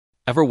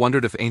Ever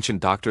wondered if ancient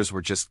doctors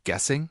were just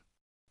guessing?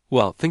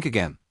 Well, think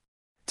again.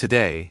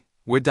 Today,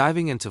 we're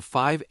diving into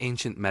 5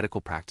 ancient medical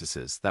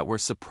practices that were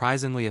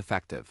surprisingly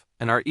effective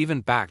and are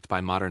even backed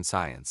by modern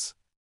science.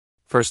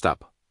 First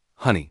up,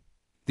 honey.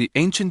 The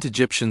ancient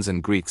Egyptians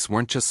and Greeks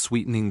weren't just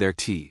sweetening their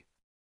tea.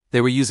 They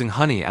were using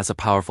honey as a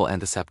powerful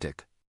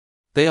antiseptic.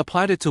 They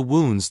applied it to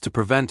wounds to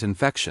prevent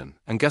infection,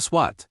 and guess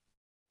what?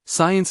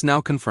 Science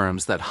now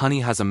confirms that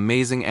honey has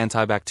amazing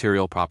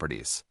antibacterial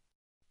properties.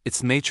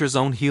 It's nature's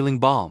own healing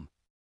balm.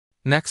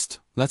 Next,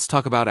 let's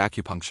talk about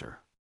acupuncture.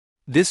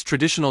 This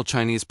traditional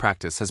Chinese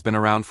practice has been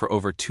around for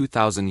over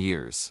 2,000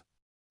 years.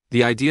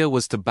 The idea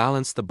was to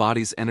balance the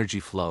body's energy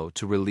flow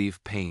to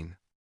relieve pain.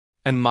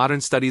 And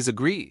modern studies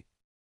agree.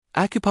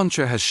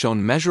 Acupuncture has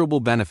shown measurable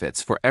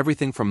benefits for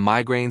everything from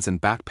migraines and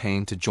back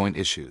pain to joint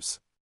issues.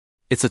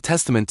 It's a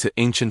testament to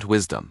ancient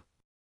wisdom.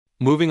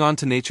 Moving on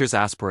to nature's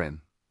aspirin,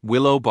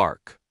 willow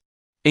bark.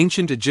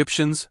 Ancient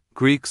Egyptians,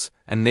 Greeks,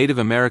 and Native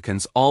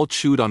Americans all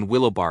chewed on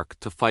willow bark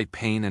to fight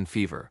pain and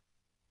fever.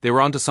 They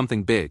were onto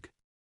something big.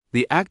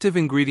 The active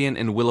ingredient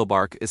in willow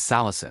bark is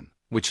salicin,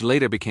 which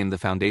later became the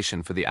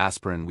foundation for the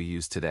aspirin we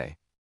use today.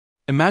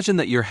 Imagine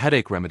that your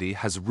headache remedy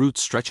has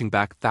roots stretching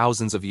back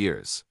thousands of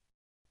years.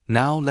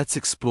 Now let's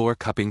explore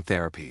cupping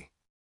therapy.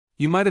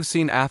 You might have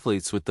seen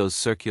athletes with those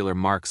circular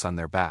marks on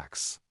their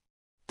backs.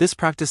 This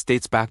practice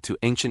dates back to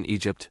ancient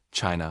Egypt,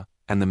 China,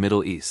 and the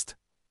Middle East.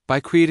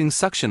 By creating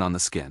suction on the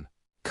skin,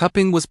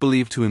 cupping was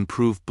believed to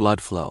improve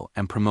blood flow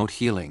and promote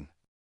healing.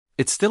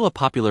 It's still a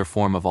popular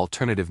form of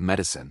alternative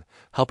medicine,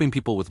 helping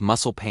people with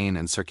muscle pain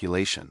and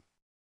circulation.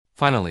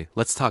 Finally,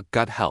 let's talk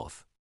gut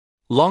health.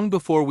 Long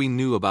before we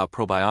knew about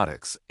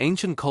probiotics,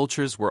 ancient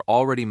cultures were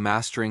already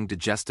mastering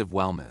digestive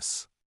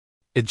wellness.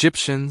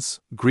 Egyptians,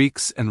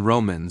 Greeks, and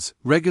Romans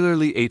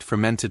regularly ate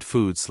fermented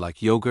foods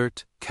like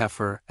yogurt,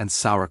 kefir, and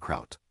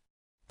sauerkraut.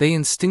 They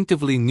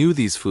instinctively knew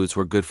these foods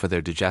were good for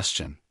their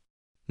digestion.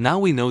 Now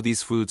we know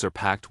these foods are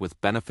packed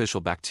with beneficial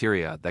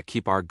bacteria that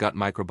keep our gut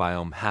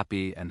microbiome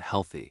happy and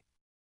healthy.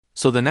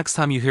 So the next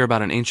time you hear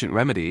about an ancient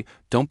remedy,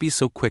 don't be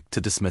so quick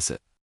to dismiss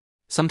it.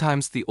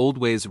 Sometimes the old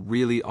ways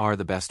really are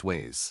the best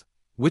ways.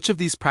 Which of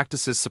these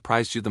practices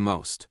surprised you the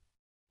most?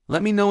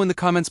 Let me know in the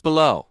comments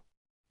below.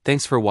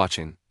 Thanks for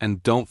watching,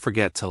 and don't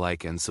forget to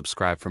like and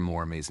subscribe for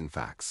more amazing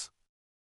facts.